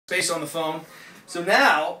based on the phone. So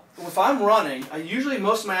now, if I'm running, usually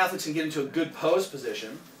most of my athletes can get into a good pose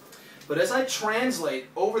position. But as I translate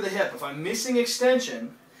over the hip, if I'm missing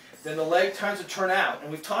extension, then the leg tends to turn out.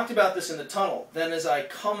 And we've talked about this in the tunnel. Then as I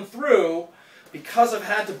come through, because I've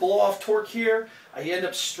had to blow off torque here, I end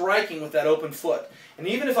up striking with that open foot. And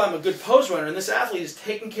even if I'm a good pose runner, and this athlete is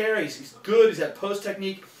taken care of, he's good, he's got pose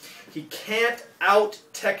technique, he can't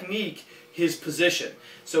out-technique his position.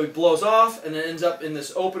 So he blows off and then ends up in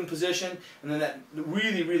this open position, and then that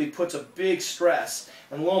really, really puts a big stress.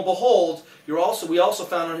 And lo and behold, we also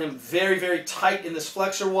found on him very, very tight in this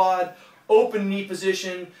flexor WOD, open knee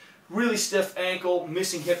position, really stiff ankle,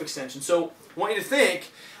 missing hip extension. So I want you to think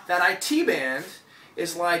that IT band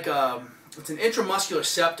is like it's an intramuscular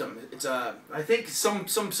septum. It's I think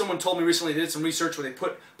someone told me recently they did some research where they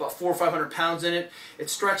put about 400 or 500 pounds in it. It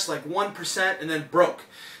stretched like 1% and then broke.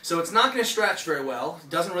 So it's not going to stretch very well. It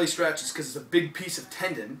doesn't really stretch because it's a big piece of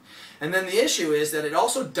tendon. And then the issue is that it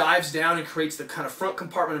also dives down and creates the kind of front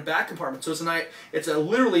compartment and back compartment. So it's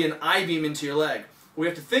literally an I-beam into your leg. What we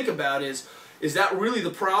have to think about is that really the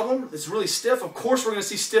problem? It's really stiff. Of course we're going to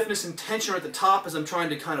see stiffness and tension at the top as I'm trying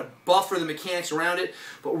to kind of buffer the mechanics around it.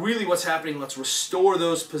 But really what's happening, let's restore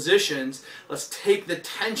those positions. Let's take the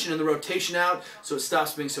tension and the rotation out so it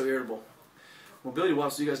stops being so irritable.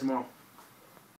 MobilityWOD, see you guys tomorrow.